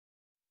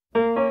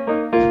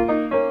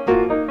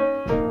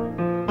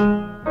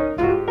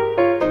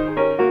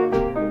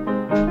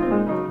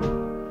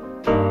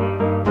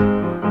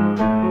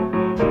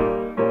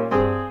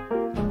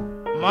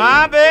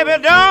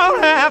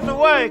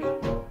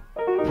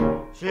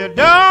She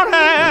don't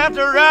have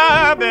to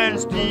rob and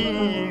steal.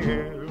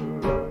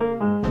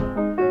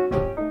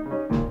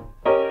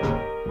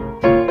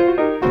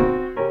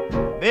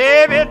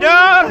 Baby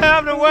don't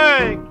have to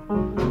work.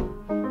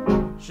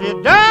 She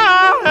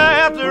don't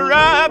have to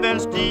rob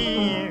and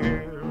steal.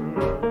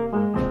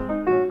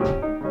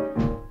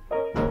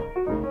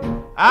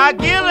 I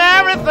give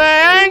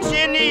everything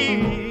she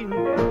needs.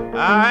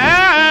 I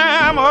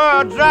am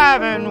her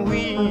driving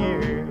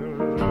wheel.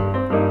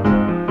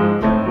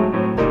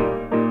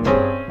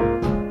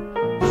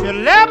 She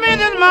left me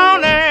this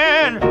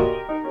morning,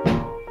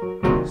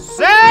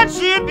 said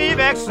she'd be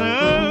back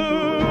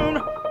soon.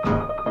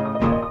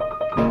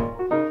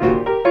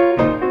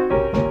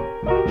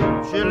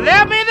 She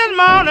left me this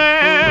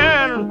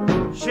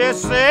morning, she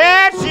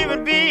said she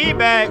would be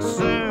back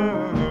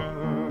soon.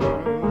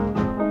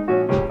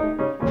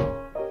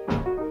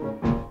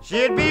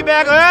 She'd be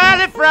back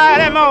early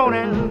Friday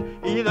morning,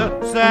 either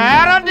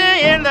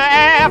Saturday in the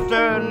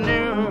afternoon.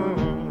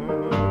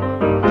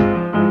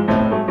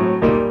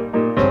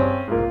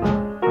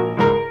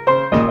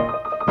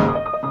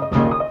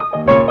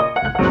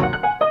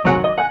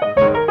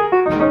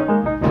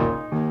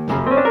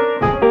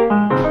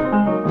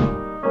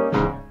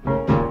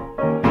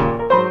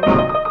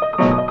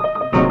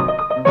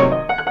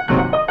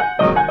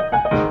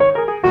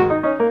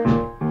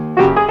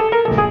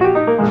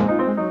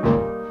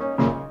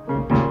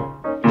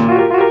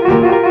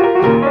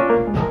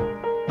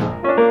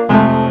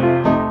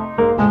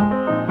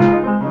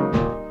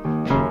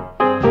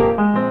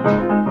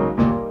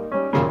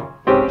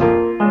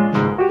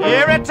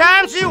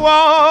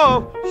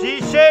 She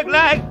shake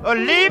like a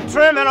leaf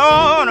trimming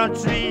on a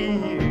tree.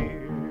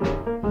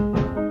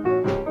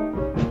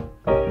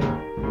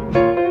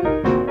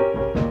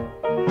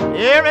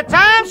 Every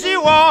time she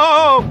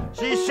walk,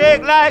 she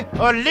shake like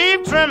a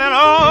leaf trimming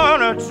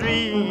on a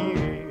tree.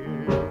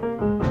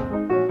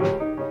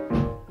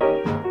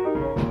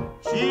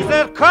 She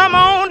says, come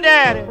on,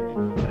 Daddy,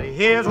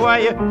 here's where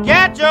you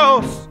get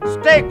your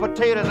steak,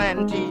 potatoes,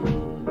 and tea.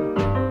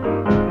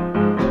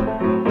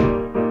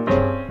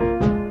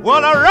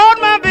 Well, I wrote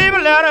my baby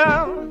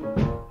letter,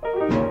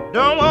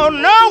 don't want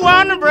no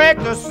one to break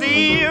the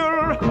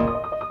seal.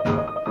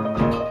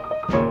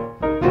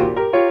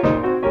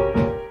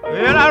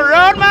 Well, I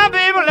wrote my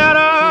baby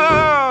letter,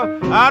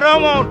 I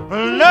don't want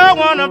no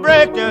one to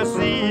break the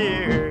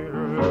seal.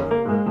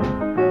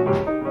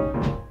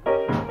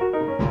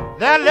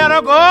 That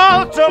letter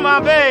goes to my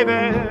baby,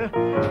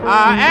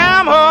 I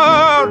am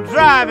her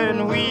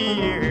driving wheel.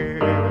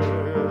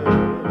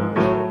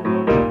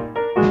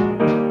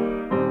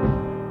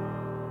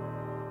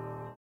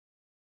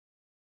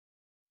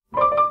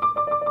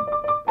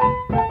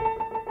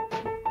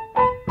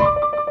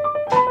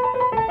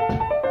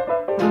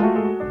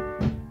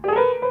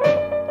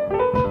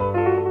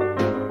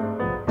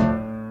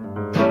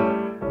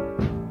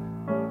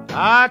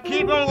 I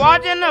keep on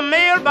watching the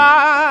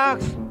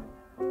mailbox,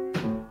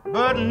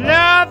 but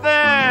nothing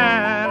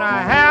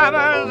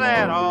happens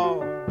at all.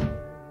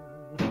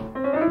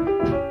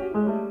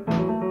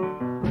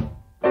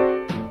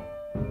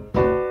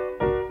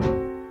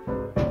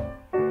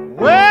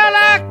 Well,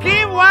 I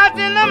keep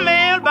watching the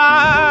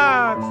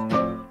mailbox,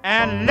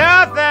 and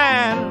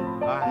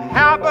nothing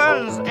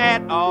happens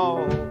at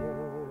all.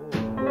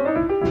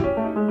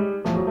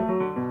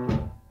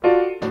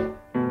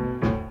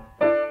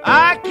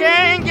 I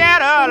can't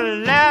get a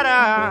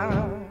letter,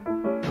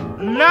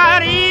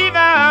 not even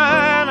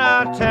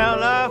a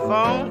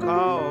telephone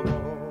call.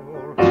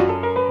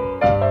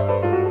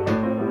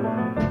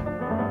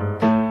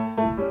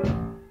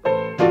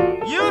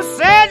 You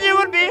said you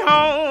would be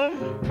home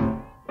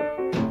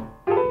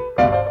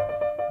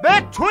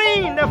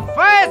between the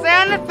first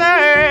and the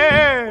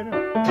third.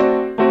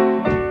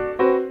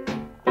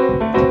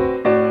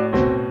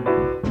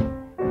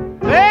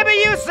 Baby,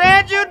 you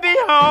said you'd be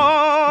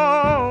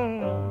home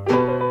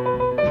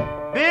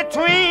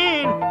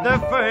between the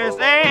first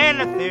and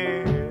the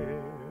third.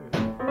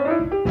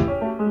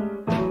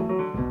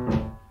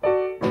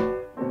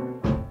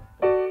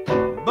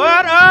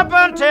 But up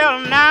until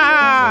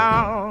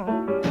now,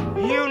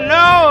 you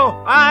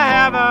know I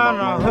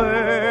haven't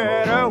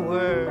heard a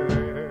word.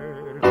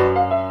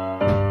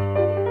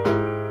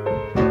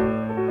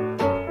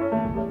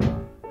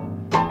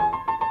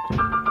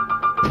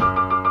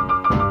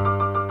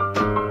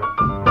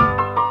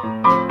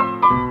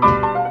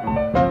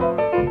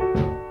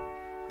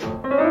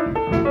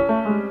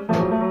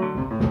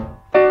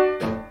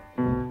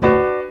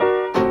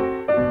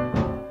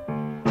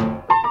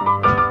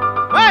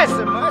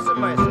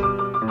 Mercy.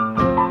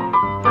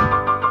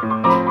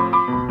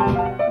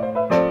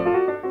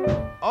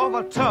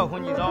 Awful tough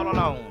when you're all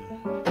alone.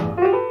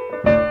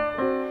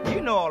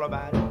 You know all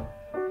about it.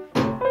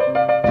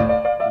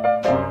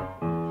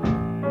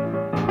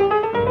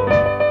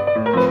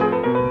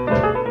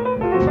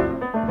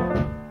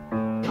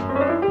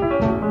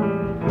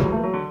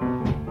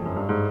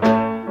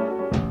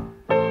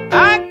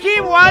 I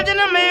keep watching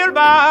the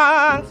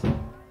mailbox,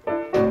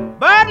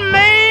 but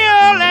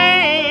mail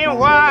ain't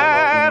what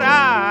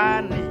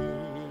I need.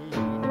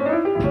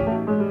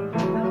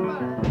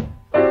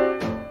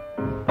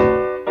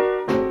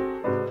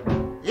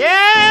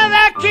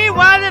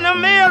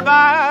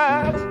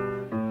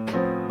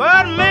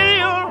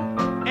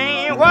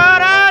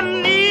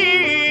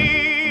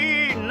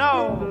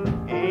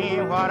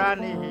 me what I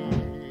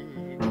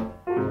need.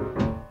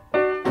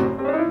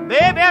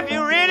 Baby, if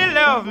you really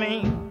love me,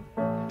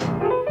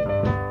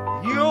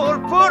 you'll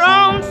put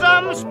on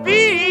some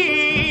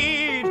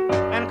speed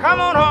and come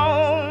on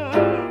home.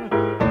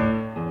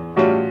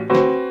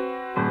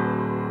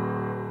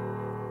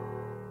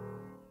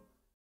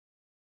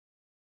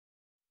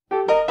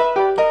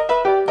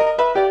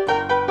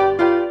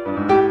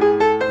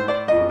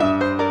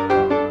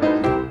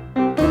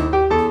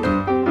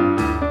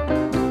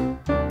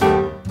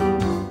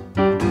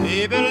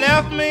 Baby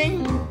left me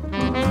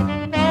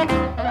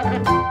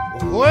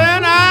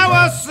when I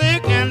was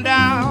sick and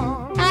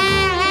down.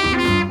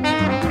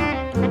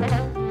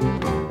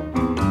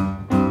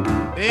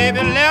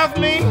 Baby left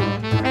me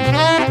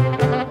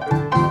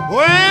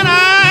when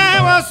I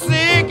was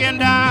sick and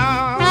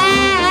down.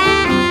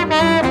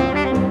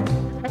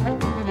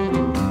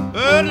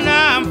 But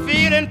now I'm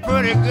feeling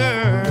pretty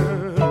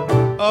good,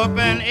 up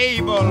and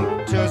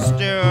able to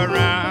stir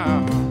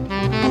around.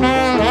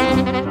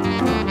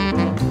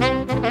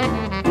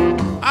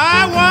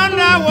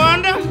 I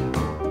wonder,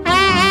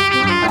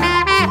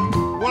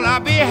 will I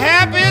be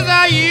happy as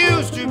I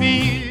used to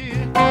be?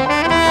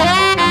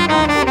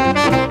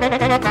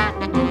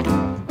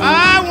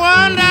 I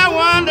wonder,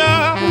 will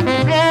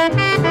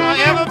I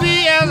ever be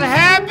as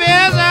happy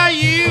as I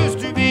used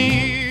to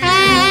be?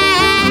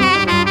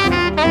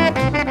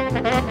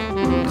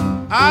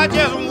 I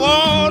just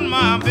want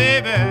my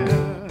baby,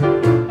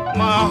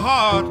 my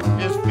heart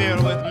is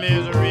filled with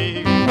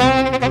misery.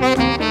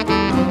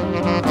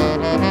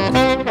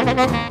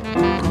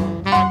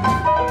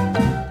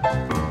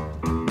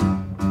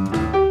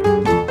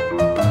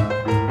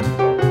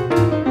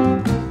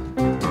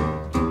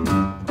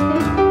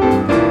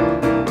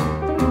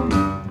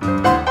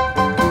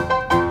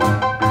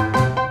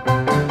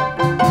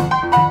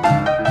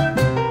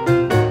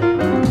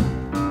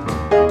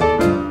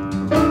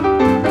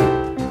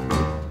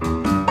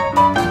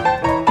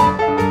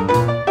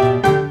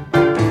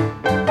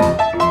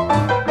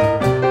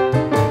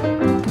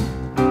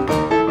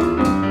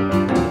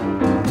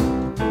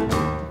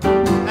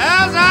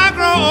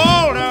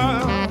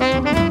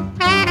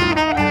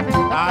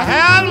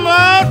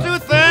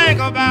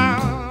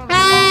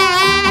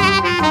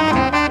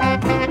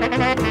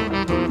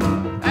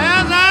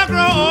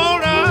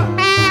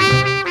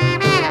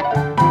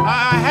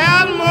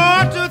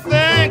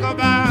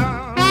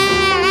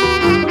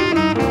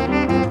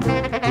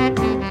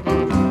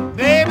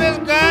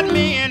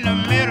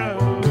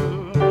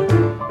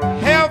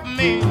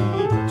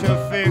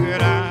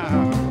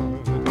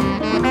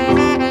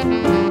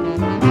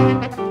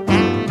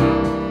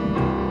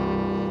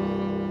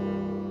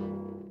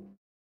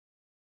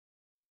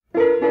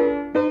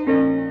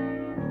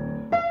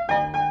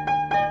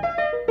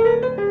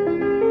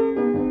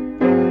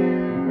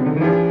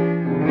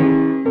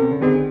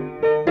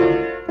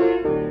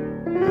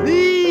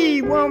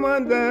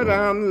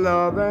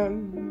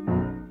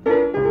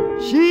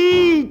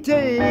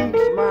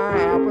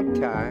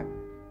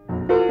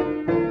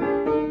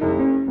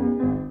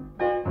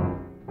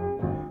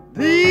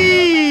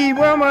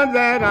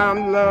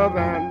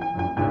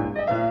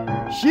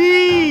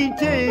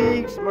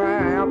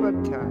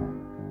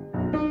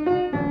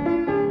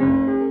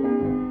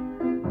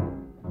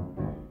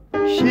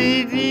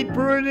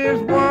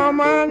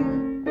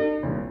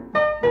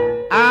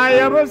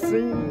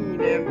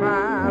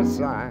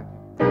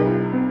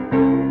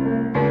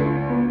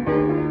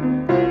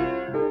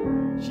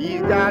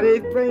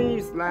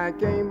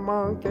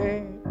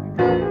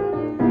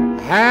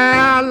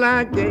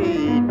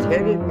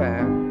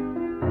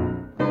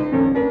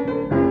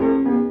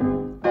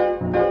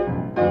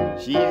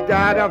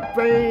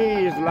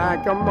 Face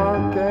like a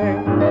monkey,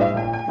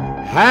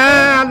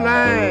 hair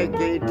like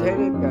a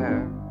teddy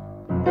bear.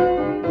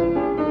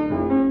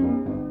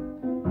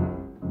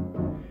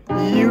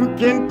 You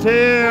can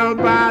tell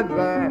by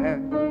that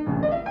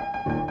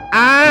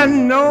I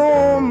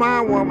know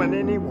my woman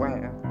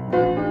anywhere.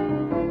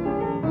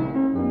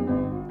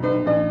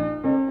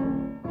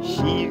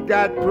 She's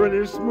got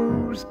pretty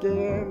smooth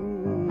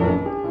skin,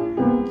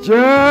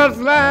 just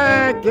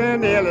like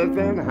an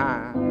elephant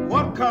hide.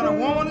 What kind of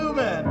woman is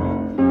that?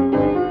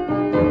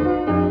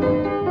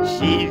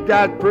 She's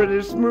got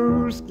pretty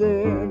smooth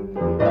skin,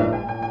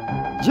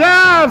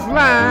 just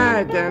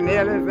like an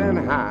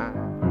elephant hide.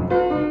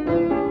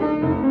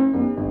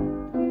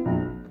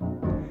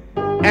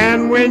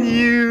 And when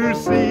you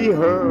see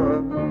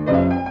her,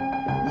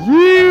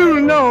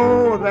 you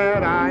know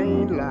that I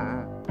ain't lying.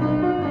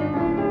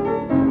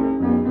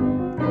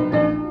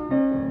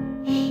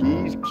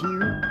 She's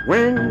cute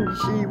when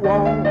she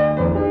walks,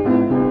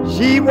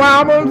 she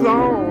wobbles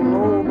all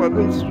over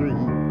the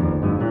street.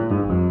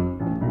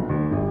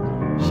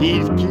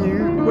 She's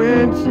cute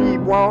when she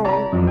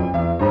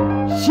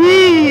walks,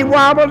 she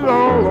wobbles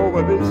all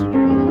over the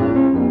street.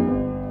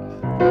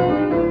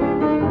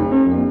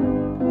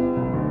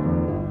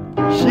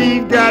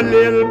 She's got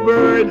little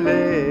bird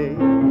legs,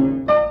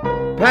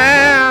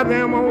 pair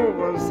them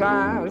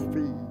oversized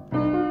feet.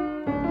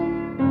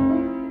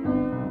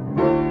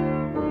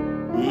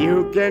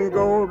 You can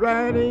go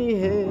right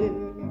ahead,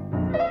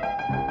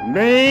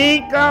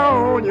 make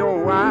all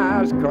your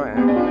wives cry.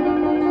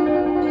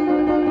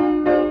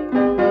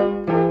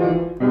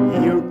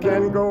 You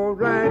can go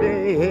right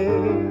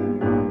ahead,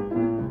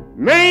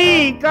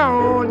 make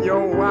all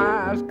your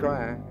wives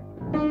cry.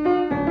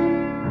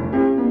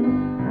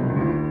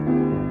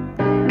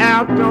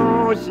 After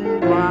all,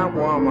 she's my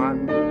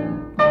woman,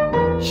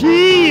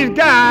 she's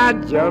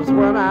got just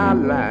what I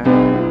like.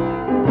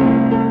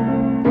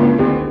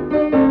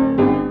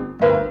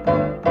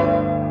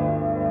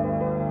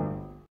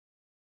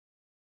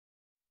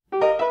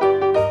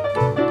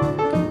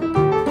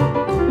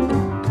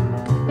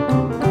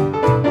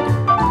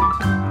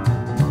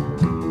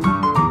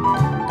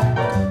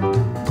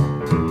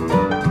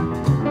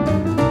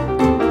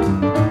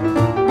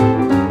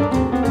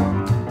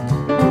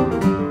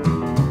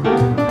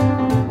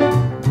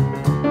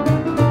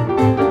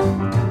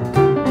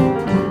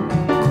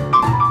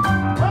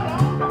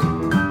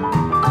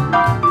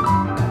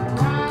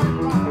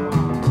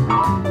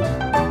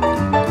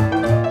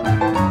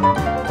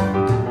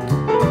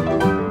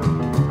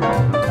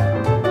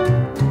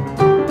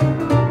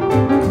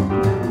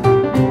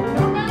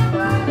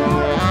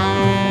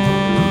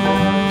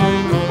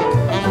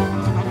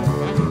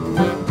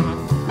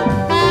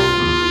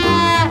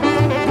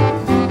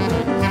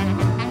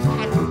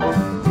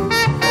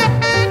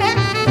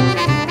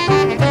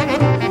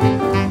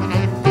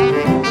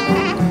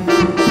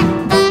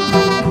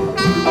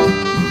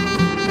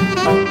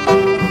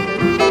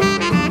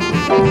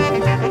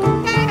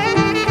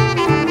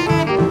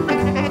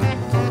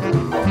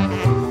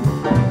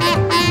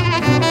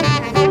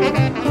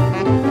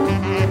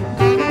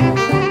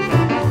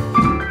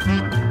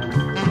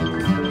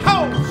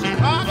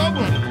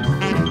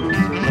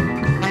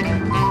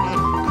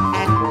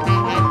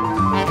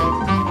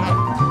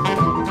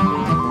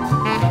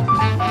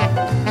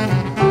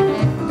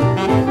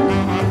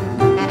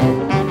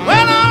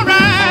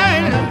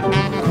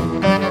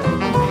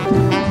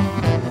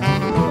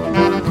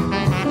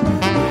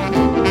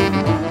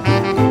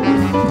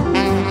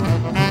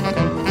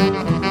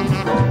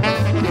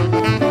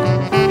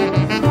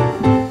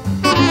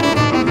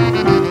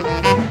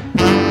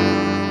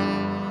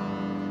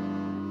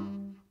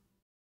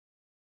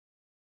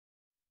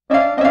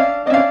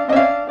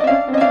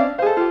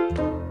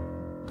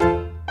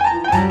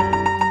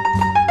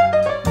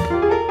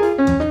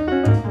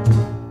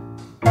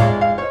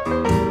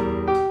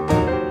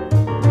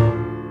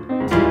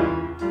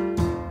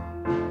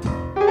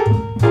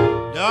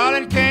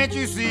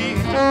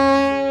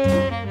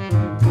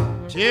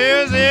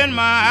 tears in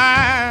my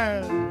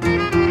eyes.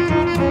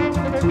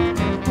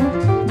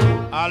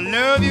 I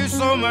love you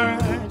so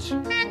much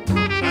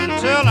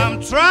until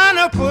I'm trying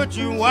to put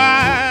you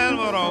wise,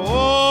 but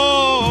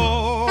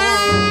oh,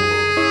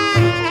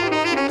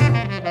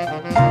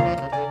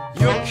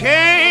 you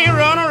can't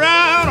run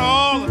around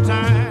all the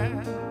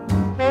time.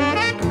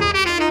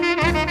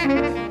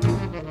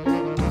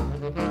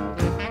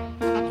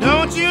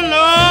 Don't you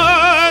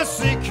know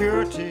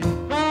security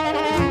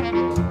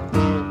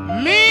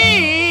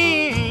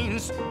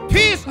means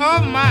peace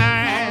of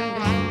mind?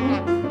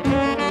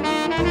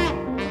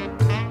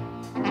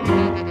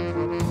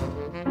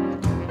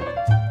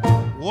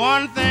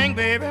 One thing,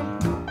 baby,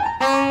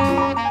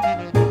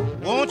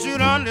 want you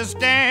to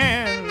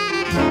understand.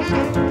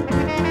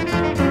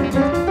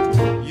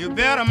 You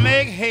better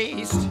make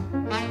haste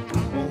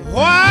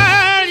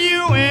while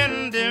you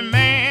in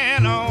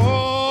demand.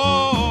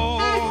 Oh,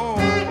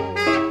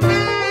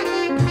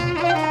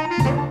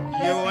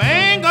 you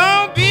ain't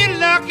gonna be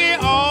lucky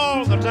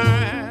all the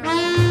time.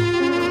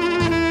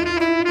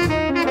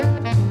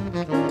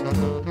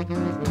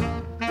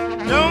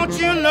 Don't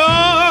you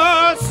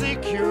know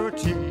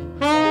security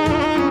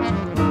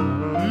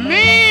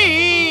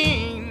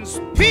means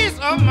peace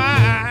of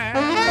mind?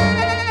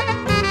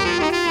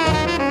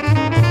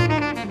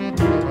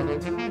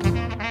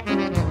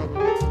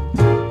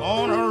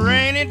 On a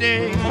rainy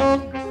day,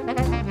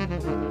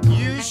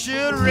 you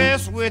should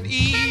rest with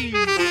ease.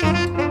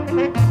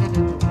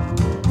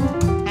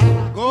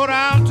 Go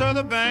down to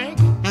the bank,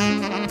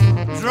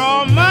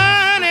 draw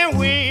money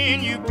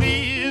when you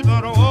please,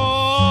 but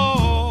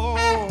oh,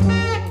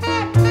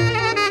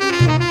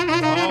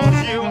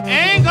 'cause you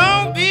ain't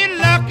gonna be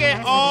lucky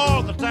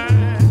all the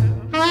time.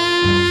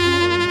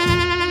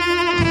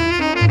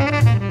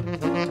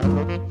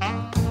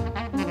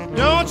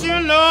 Don't you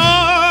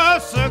know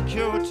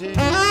security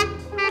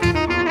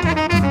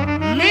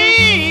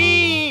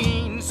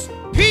means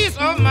peace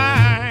of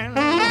mind?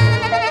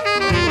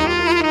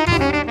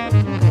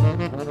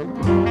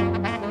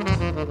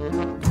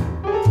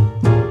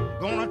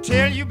 Gonna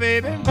tell you,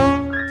 baby,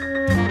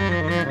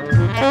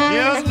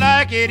 just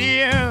like it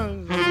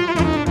is.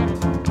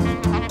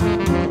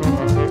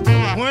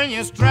 When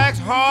you strikes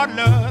hard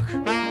luck,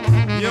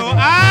 your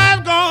eyes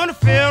gonna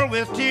fill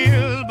with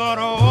tears, but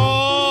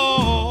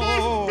oh,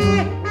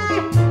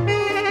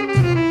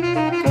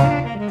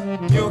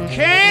 you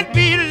can't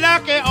be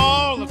lucky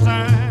all the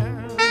time.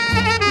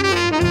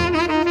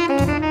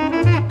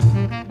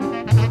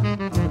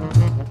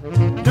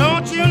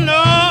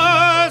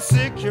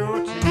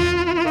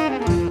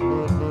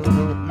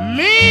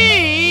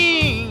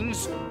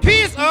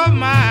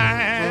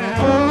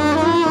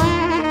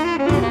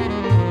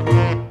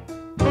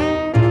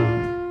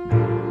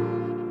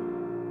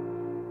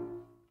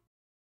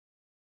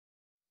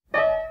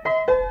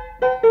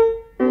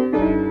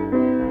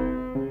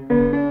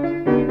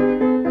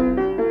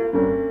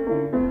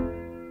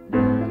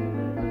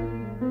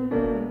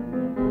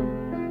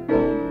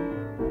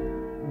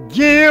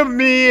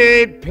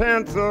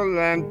 pencil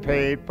and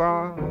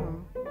paper.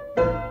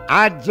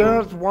 I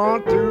just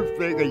want to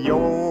figure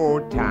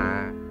your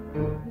time.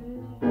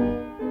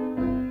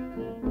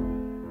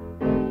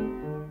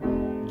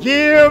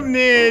 Give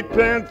me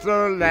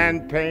pencil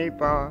and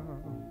paper.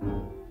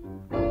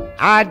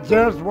 I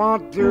just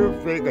want to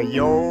figure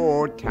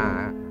your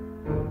time.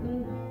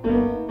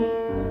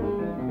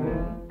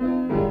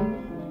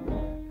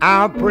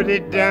 I'll put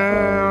it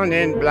down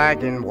in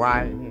black and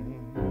white.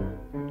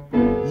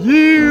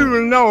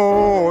 You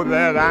know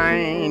that I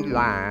ain't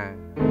lying.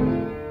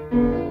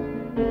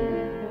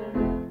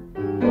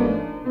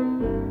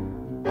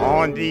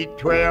 On the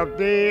 12th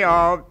day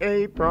of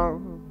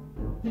April,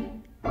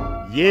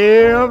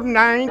 year of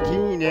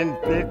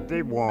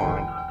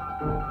 1951.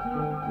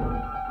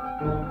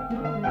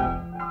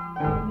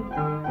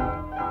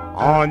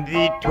 On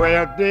the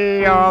 12th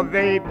day of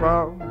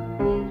April,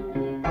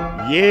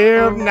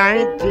 year of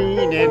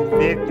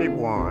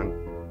 1951.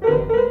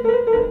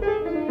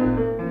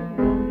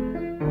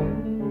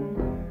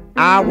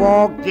 I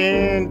walked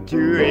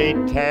into a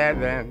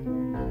tavern.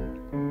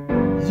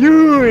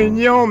 You and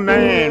your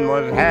man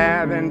was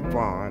having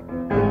fun.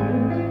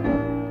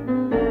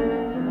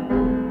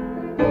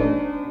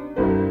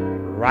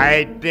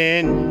 Right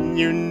then,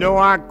 you know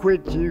I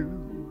quit you,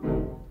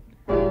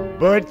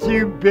 but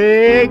you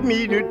begged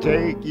me to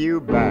take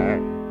you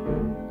back.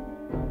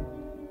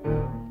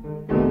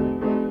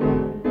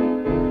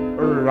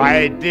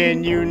 Right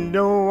then, you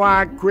know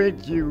I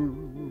quit you.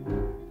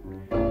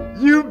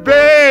 You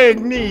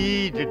begged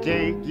me to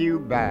take you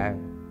back.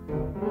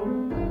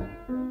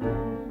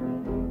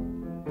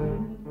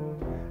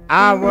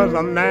 I was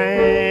a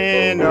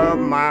man of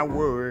my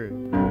word,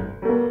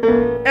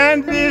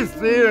 and this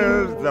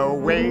is the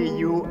way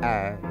you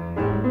act.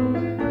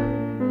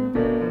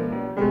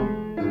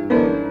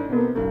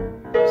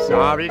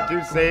 Sorry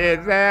to say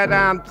that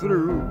I'm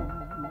through,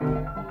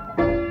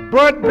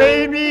 but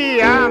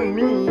baby, I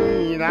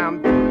mean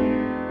I'm through.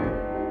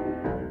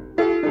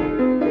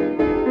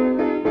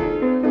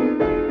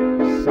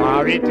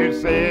 Sorry to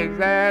say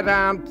that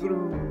I'm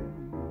through,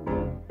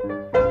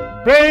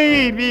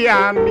 baby,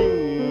 I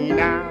mean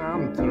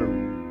I'm through.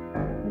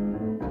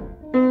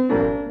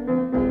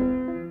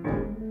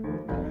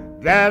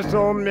 There's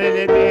so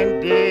many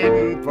been dead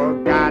and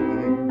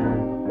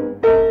forgotten.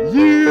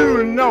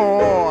 You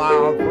know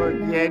I'll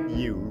forget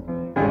you.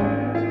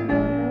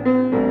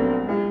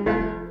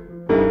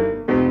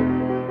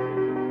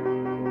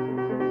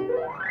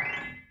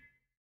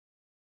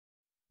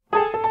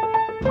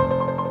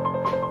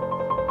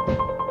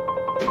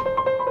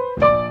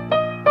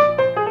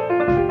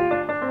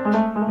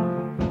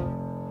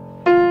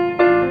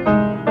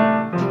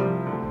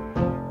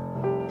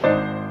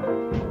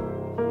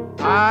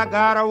 I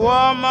got a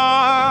woman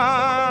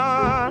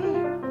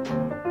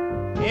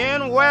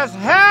in West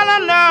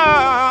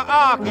Helena,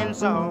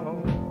 Arkansas.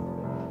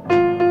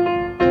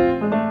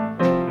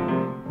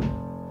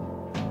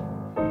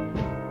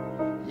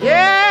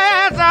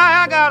 Yes,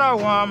 I got a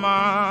woman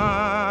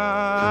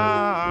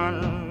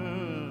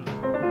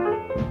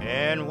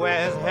in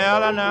West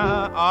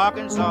Helena,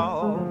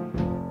 Arkansas.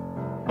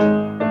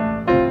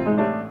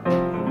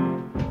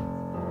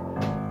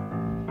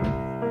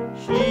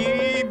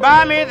 She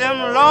buy me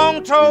them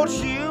long-toed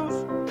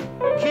shoes,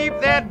 keep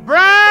that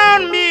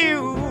brown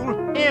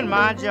mule in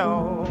my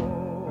jaw.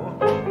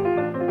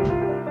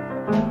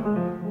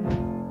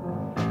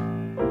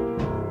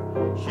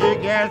 She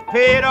gets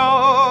paid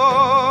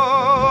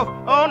off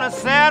on a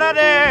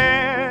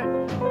Saturday,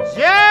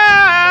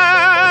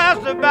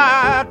 just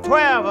about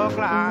 12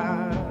 o'clock.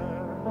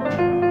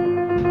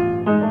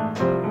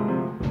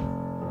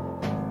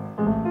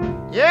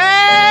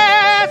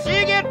 Yeah,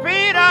 she get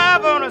paid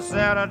off on a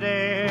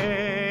Saturday,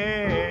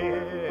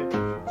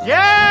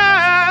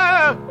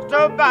 just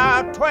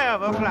about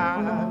 12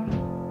 o'clock.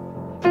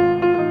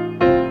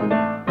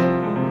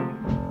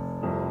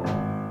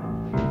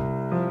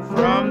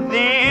 From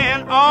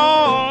then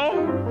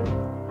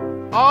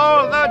on,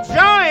 all the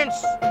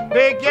joints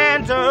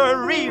began to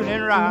reel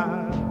and ride.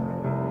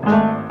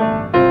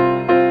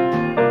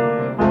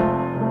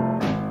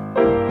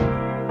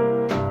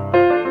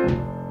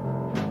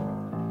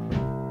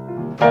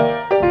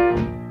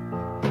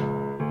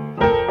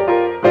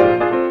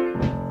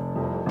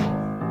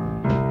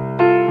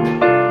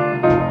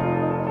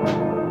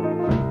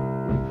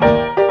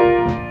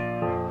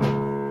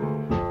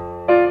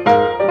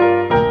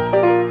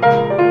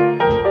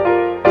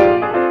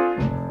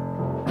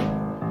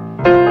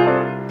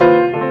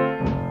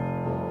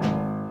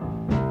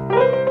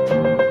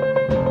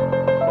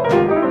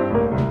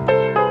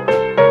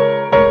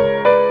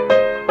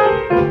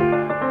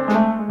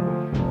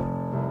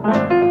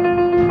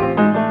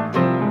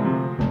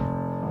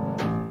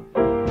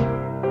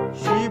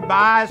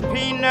 Buys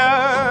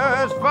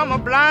peanuts from a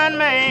blind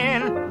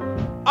man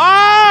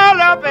all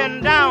up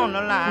and down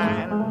the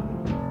line.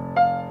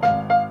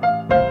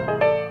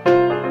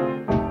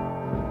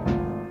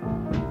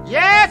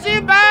 Yeah, she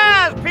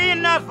buys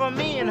peanuts for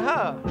me and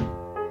her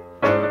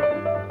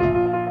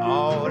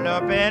all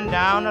up and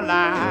down the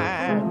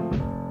line.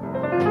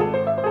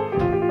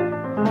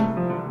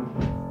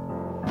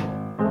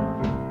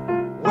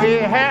 We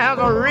have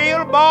a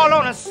real ball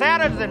on a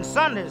Saturdays and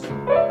Sundays.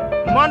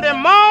 Monday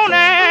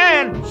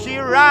morning, she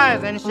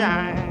rise and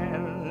shine.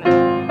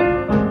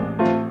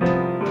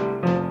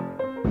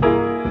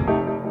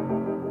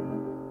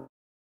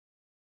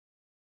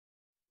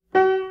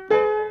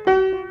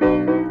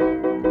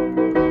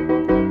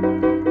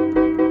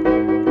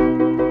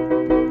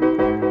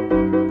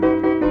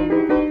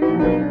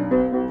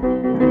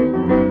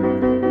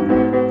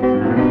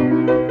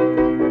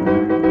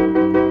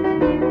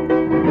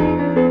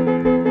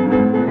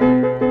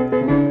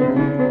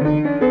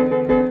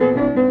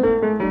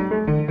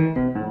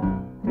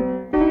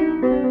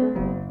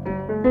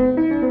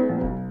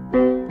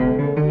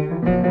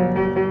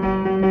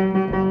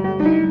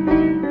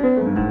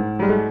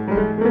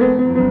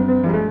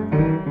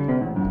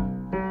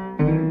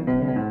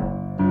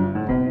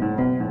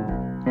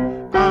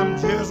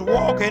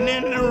 Walking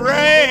in the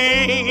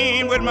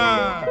rain with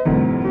my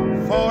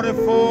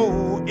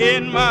 44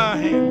 in my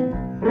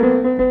hand.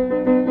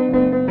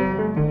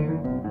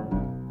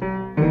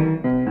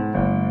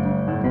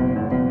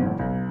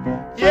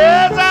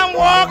 Yes, I'm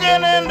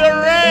walking in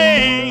the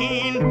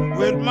rain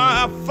with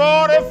my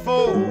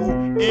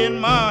 44 in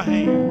my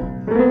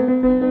hand.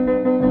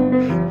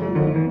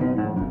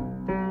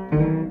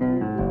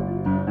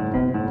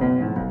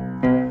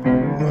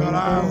 Well,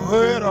 I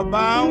heard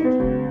about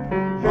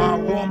my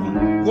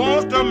woman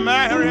wants to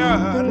marry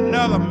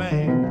another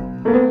man.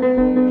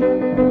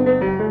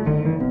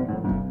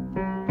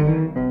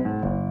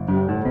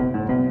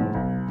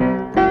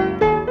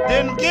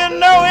 Didn't get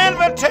no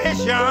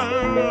invitation.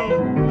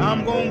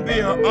 I'm gonna be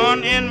an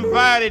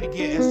uninvited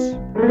guest.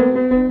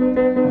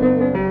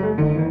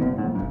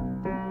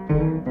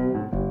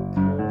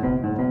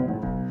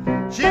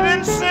 She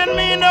didn't send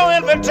me no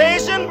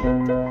invitation,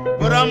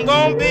 but I'm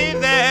gonna be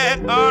that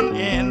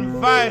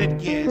uninvited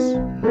guest.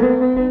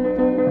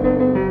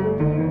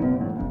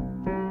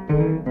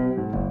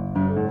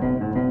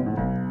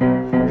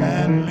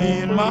 And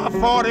me and my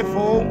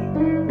 44,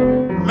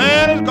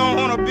 man, it's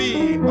gonna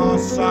be a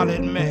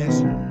solid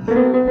mess.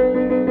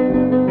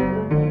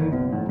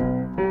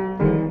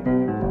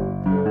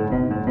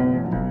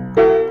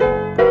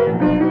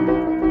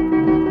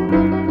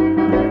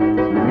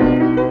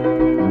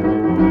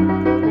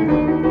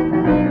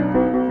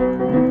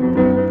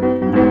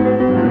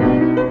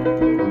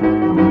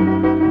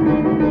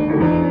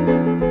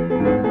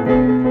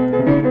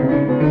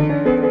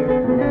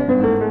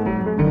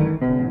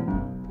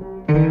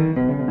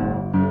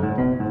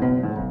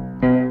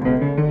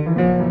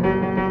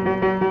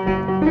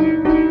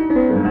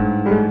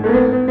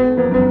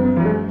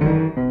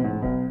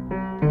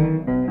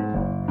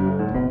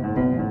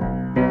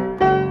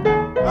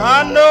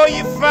 I know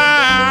you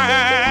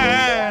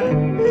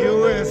fine,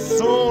 you is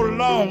so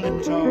long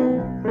and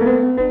tall.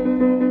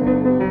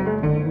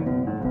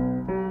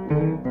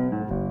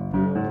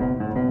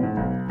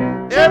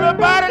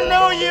 Everybody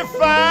know you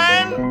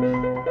fine,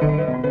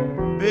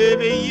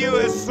 baby, you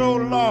is so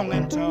long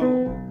and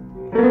tall.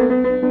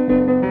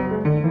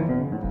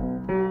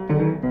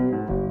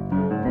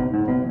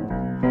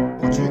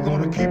 But you're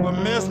gonna keep a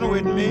messing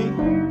with me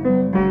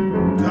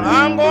till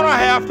I'm gonna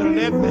have to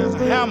let this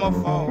hammer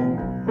fall.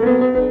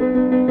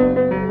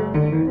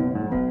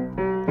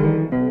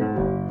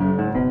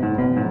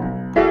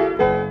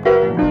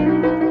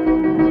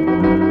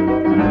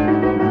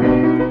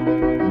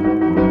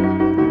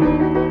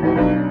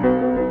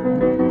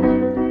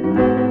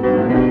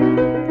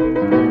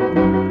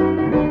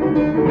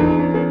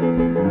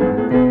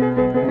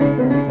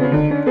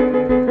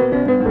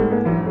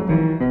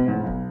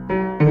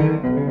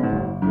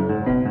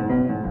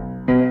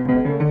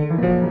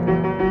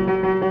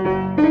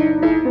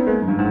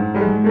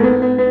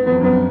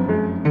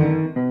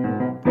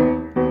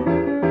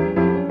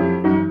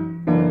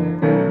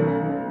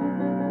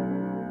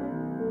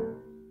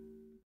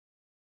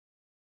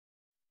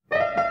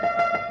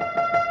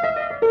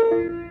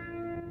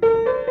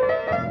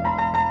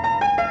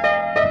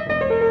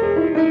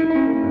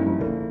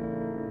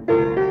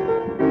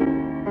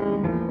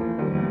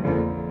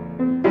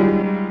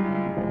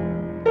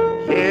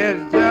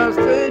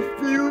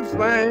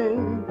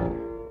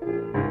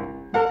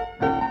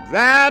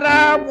 That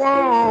I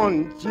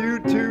want you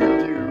to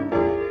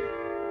do.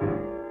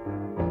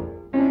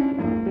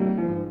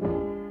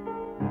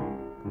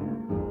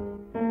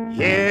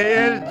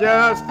 Here's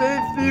just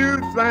a few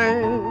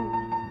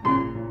things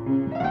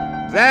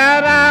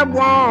that I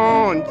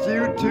want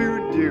you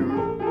to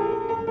do.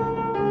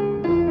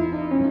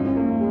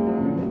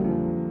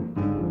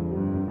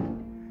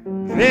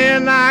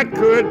 Then I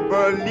could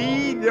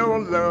believe your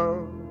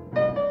love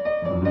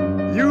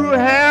you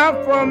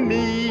have for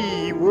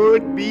me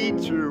would be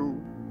true.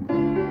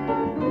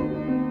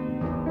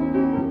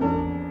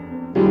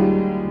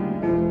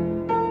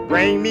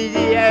 Bring me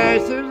the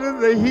ashes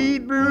of the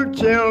Hebrew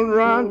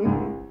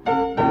children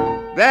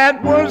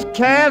that was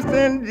cast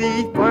in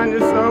the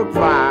furnace of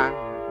fire.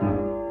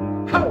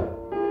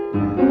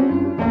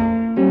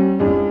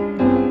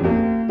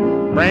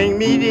 Bring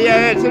me the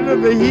ashes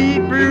of the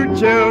Hebrew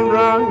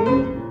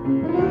children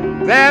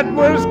that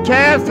was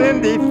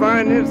casting the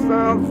furnace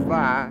of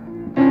fire.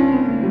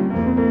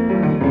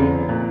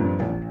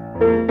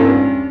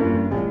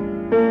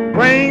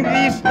 Bring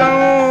the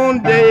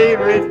stone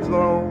David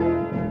throw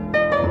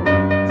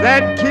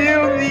that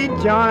killed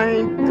the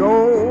giant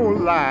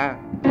Goliath.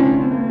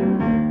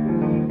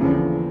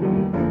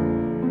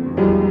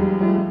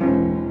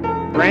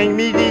 Bring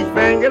me these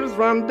fingers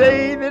from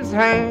David's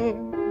hand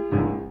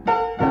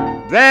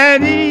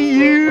that he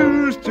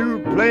used to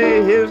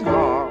play his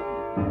harp.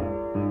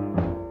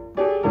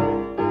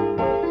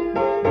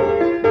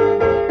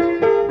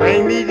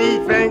 Bring me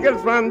these fingers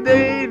from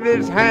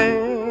David's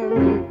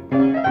hand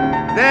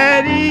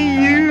that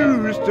he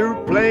used to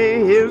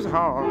play his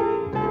harp.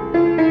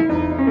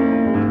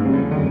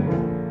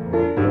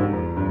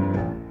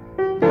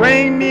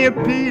 Bring me a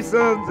piece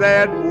of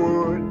that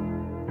wood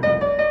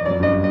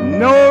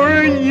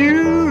Noah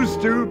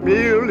used to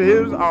build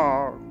his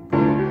ark.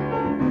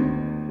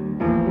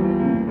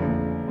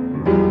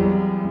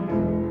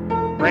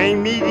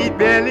 Bring me the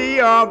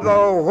belly of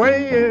the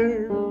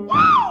whale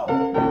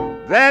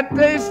that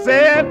they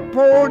said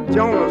poor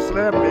Jonah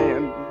slept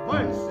in.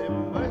 Mercy,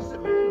 mercy.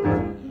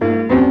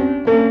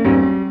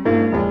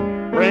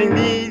 Bring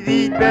me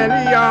the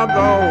belly of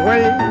the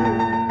whale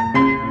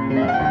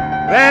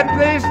that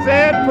they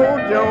said poor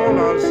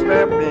Jonah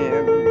slept in.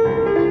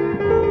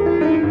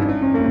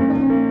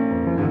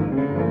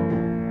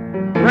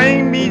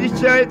 Bring me the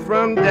shirt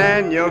from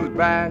Daniel's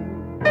back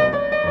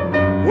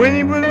when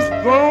he was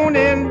thrown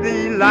in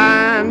the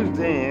lion's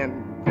den.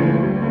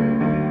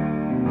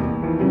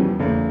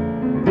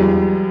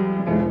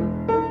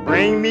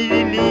 Bring me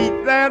the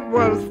leaf that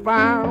was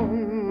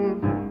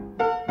found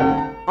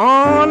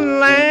on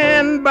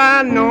land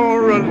by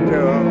Noah's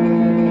dove.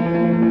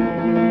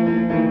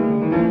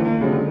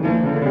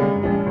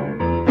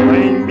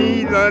 Bring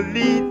me the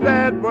leaf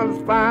that was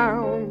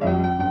found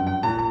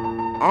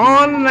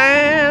on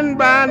land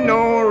by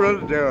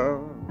Noah's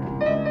dove.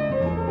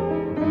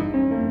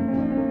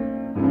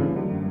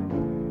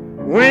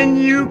 When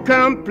you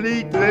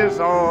complete this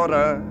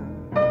order,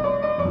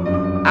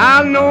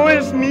 I'll know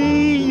it's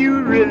me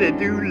you really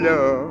do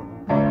love.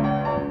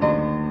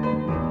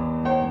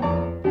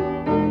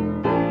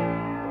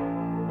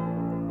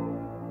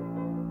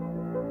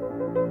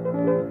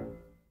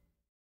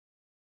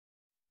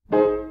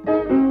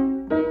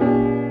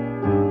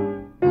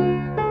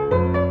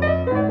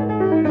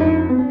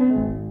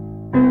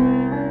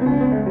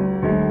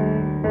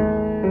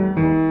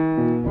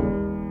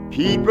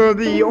 People,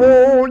 the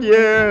old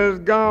year's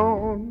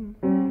gone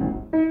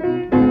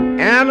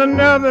and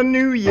another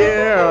new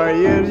year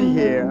is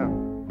here.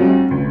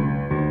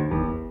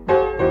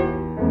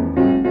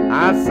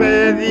 I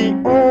said the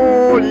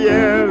old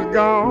year's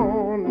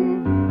gone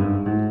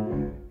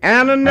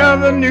and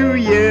another new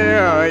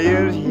year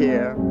is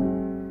here.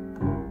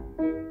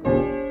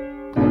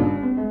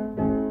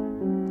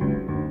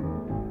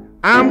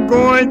 I'm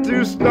going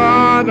to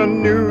start a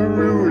new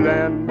rule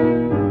and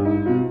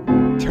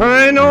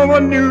turn over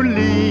a new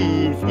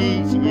leaf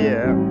each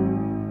year.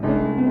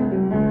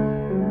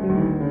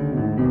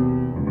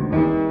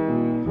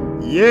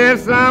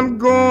 Yes, I'm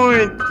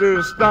going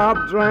to stop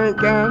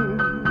drinking,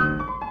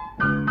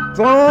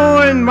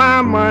 throwing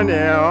my money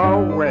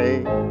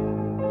away.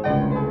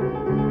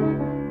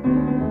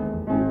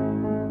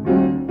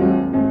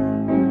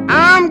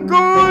 I'm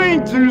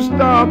going to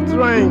stop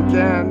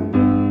drinking,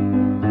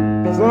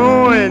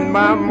 throwing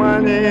my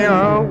money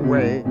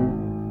away.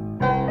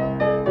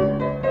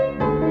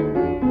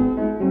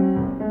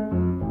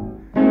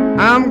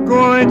 I'm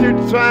going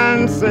to try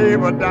and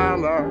save a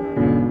dollar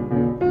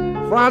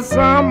for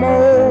some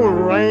old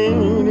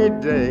rainy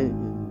day.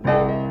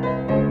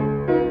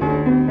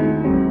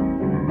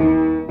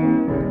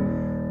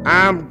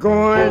 I'm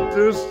going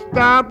to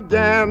stop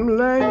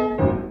gambling,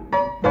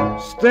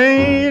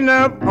 staying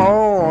up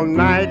all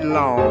night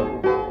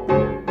long.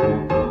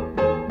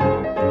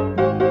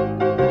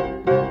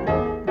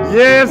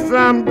 Yes,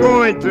 I'm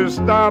going to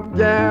stop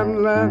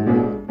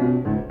gambling,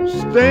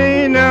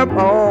 staying up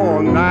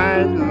all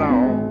night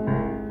long.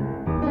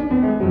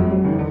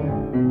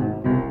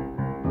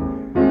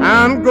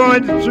 I'm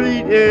going to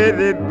treat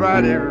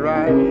everybody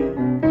right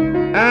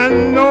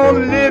and no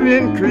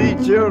living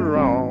creature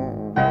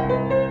wrong.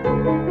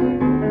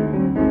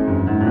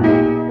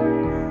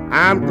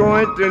 I'm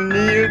going to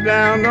kneel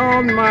down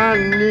on my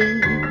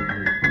knees,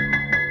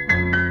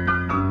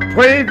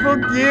 pray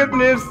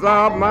forgiveness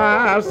of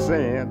my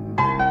sin.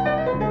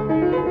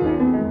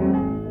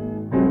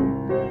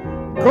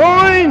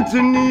 Going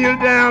to kneel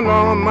down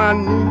on my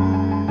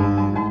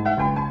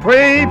knees,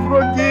 pray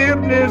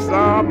forgiveness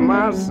of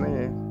my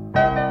sin.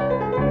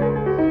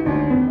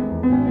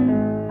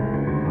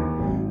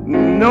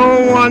 No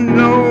one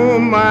know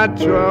my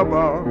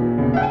trouble,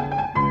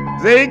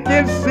 they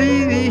can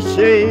see the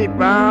shape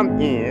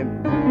I'm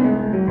in.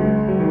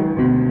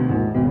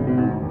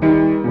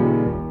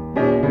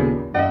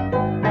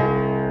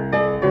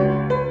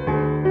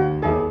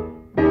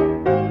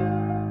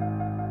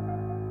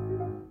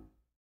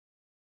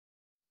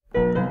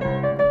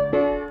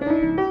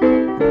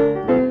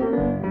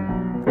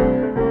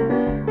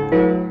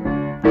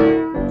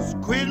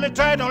 me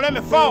tight, don't let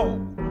me fall.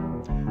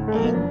 I'm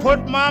gonna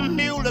put my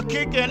mule a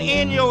kicking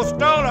in your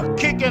stall, a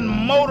kicking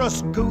motor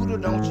scooter,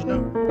 don't you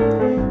know?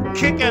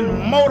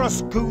 Kicking motor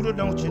scooter,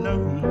 don't you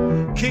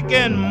know?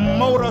 Kicking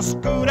motor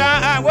scooter,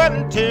 I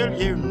wouldn't tell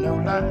you no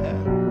lie.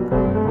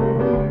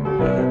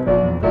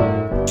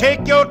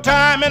 Take your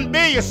time and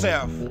be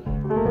yourself.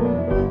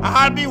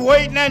 I'll be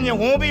waiting and you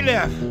won't be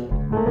left.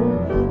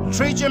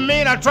 Treat you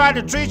mean, I try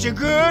to treat you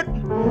good.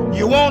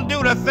 You won't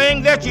do the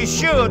thing that you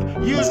should.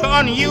 Use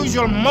an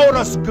unusual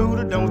motor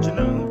scooter, don't you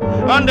know?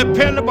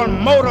 Undependable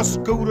motor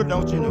scooter,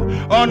 don't you know?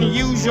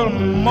 Unusual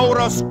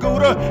motor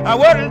scooter, I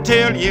wouldn't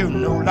tell you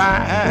no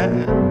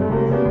lie.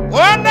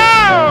 Well,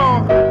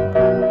 now!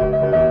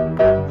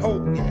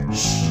 Oh, yeah.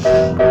 Shh.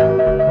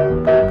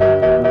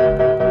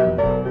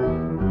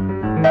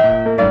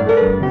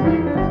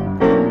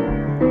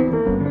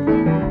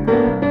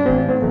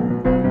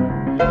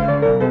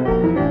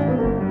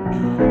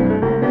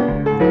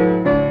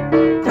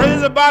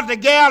 About the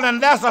gal,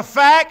 and that's a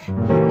fact.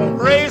 Gonna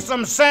raise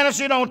some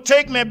sanity, she don't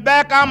take me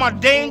back. I'm a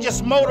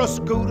dangerous motor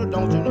scooter,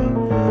 don't you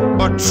know?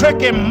 A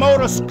tricky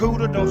motor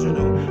scooter, don't you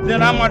know?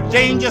 Then I'm a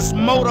dangerous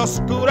motor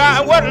scooter,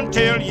 I wouldn't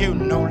tell you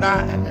no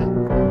lie.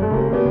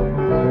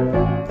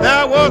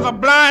 There was a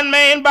blind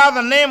man by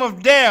the name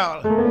of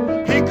Dell.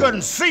 He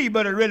couldn't see,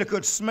 but he really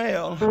could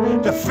smell.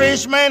 The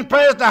fish man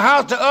passed the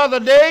house the other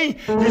day.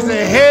 He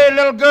said, hey,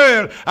 little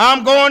girl,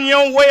 I'm going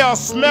your way, a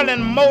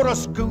smelling motor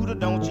scooter,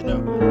 don't you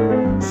know?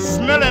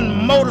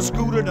 Smelling motor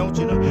scooter, don't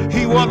you know?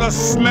 He was a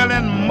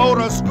smelling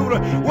motor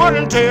scooter,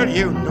 wouldn't tell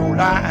you no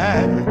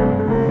lie.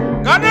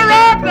 Got the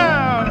rock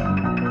now.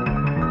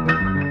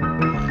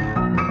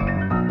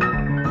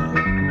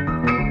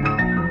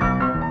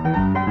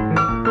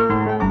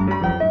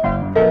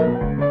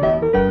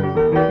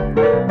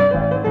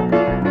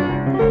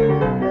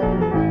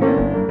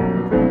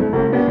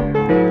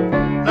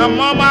 Now,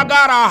 Mama, I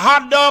got a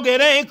hot dog, it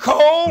ain't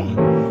cold.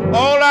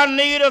 All I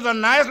need is a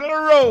nice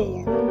little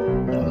roll.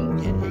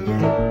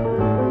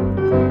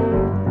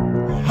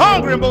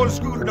 Hungry motor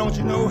scooter, don't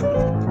you know?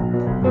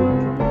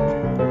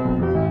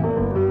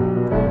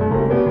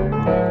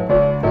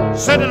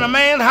 Sitting in a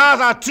man's house,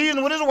 I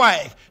teasing with his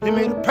wife. He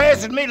made it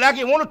pass at me like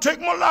he want to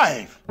take my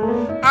life.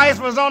 Ice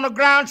was on the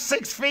ground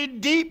 6 feet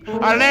deep.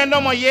 I landed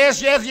on my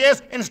yes, yes,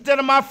 yes. Instead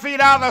of my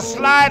feet, I was a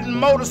sliding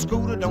motor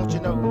scooter, don't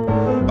you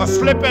know? A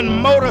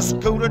slipping motor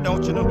scooter,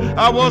 don't you know?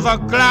 I was a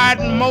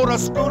gliding motor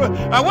scooter.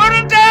 I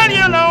wouldn't tell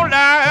you no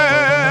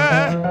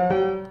lie.